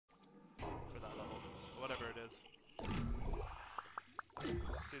is.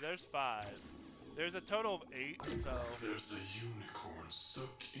 See, there's 5. There's a total of 8, so... There's a unicorn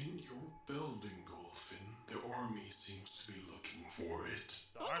stuck in your building, Golfin. The army seems to be looking for it.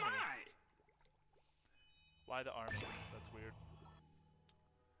 The army? Why the army? That's weird.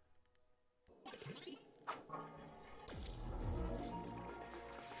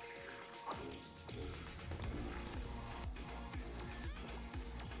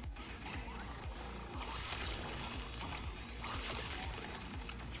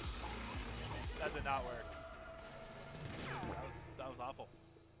 That did not work. That was awful.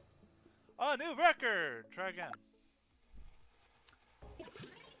 Oh, new record! Try again.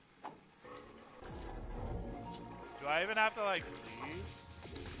 Do I even have to like leave?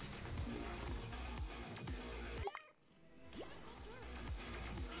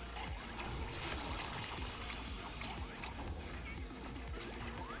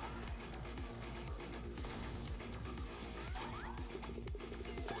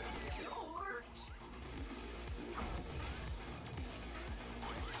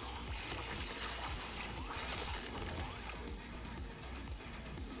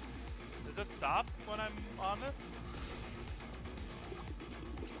 Does it stop when I'm on this?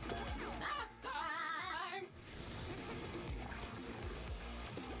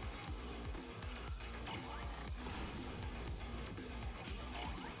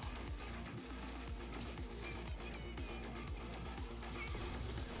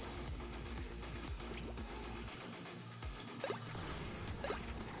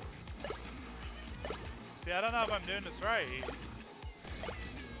 See, I don't know if I'm doing this right.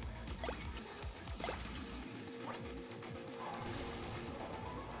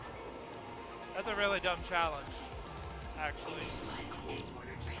 That's a really dumb challenge, actually.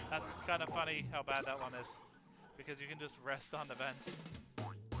 That's kind of funny how bad that one is, because you can just rest on the vents.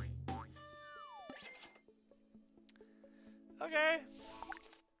 Okay,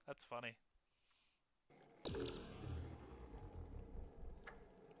 that's funny.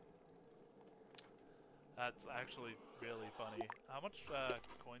 That's actually really funny. How much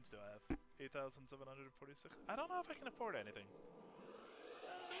coins do I have? 8,746? I don't know if I can afford anything.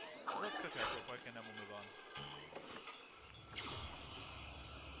 Let's go check real quick and then we'll move on.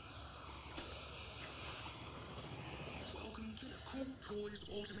 Welcome to the Cool-Toyz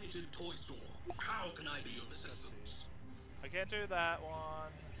automated toy store. How can I be of assistance? I can't do that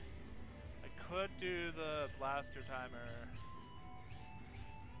one. I could do the blaster timer.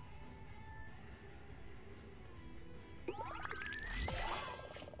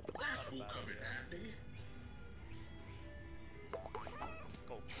 That will come in handy.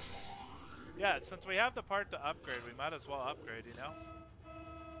 Cool. Yeah, since we have the part to upgrade, we might as well upgrade, you know?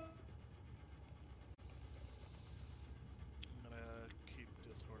 I'm gonna keep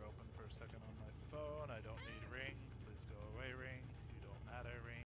Discord open for a second on my phone. I don't